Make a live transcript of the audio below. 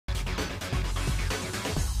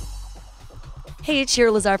Hey, it's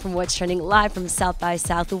Shira Lazar from What's Trending, live from South by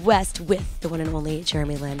Southwest with the one and only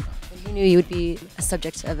Jeremy Lin. And who knew you would be a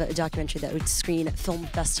subject of a documentary that would screen at film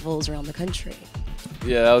festivals around the country?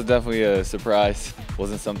 Yeah, that was definitely a surprise.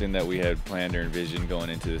 Wasn't something that we had planned or envisioned going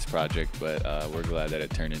into this project, but we're glad that it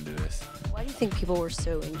turned into this. Why do you think people were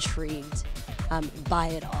so intrigued by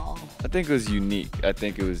it all? I think it was unique. I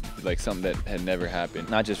think it was like something that had never happened,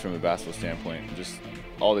 not just from a basketball standpoint, just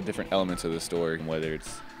all the different elements of the story, whether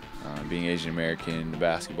it's being Asian American, the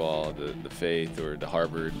basketball, the faith, or the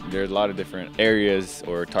Harvard. There's a lot of different areas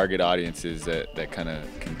or target audiences that kind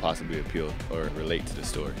of can possibly appeal or relate to the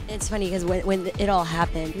story. It's funny because when it all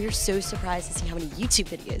happened, we were so surprised to see how many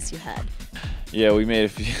YouTube videos you had. Yeah, we made a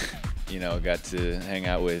few, got to hang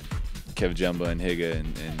out with Kev Jumba and Higa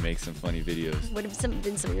and make some funny videos. What have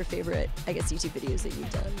been some of your favorite, YouTube videos that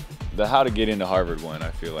you've done? The how to get into Harvard one,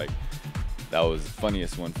 I feel like that was the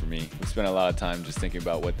funniest one for me. We spent a lot of time just thinking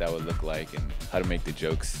about what that would look like and how to make the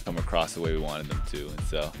jokes come across the way we wanted them to. And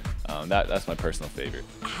so that's my personal favorite.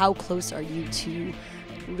 How close are you to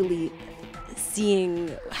really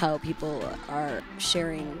seeing how people are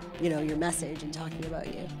sharing, your message and talking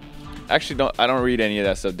about you? Actually, I don't read any of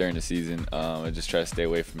that stuff during the season. I just try to stay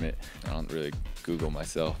away from it. I don't really Google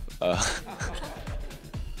myself.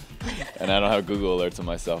 And I don't have Google alerts on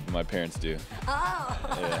myself, but my parents do. Oh.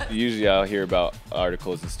 Yeah. Usually I'll hear about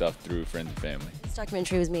articles and stuff through friends and family. This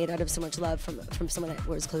documentary was made out of so much love from someone that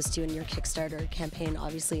was close to you in your Kickstarter campaign,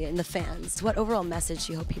 obviously, and the fans. What overall message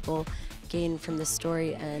do you hope people gain from this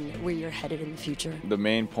story and where you're headed in the future? The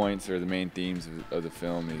main points or the main themes of the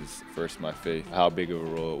film is first my faith, how big of a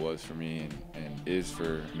role it was for me and is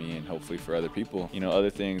for me and hopefully for other people. Other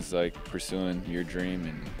things like pursuing your dream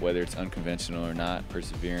and whether it's unconventional or not,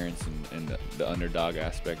 perseverance and the underdog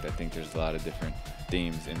aspect. I think there's a lot of different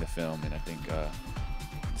themes in the film, and I think the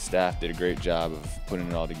staff did a great job of putting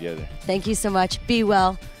it all together. Thank you so much. Be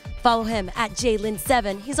well. Follow him at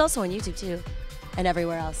JLin7. He's also on YouTube too and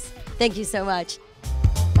everywhere else. Thank you so much.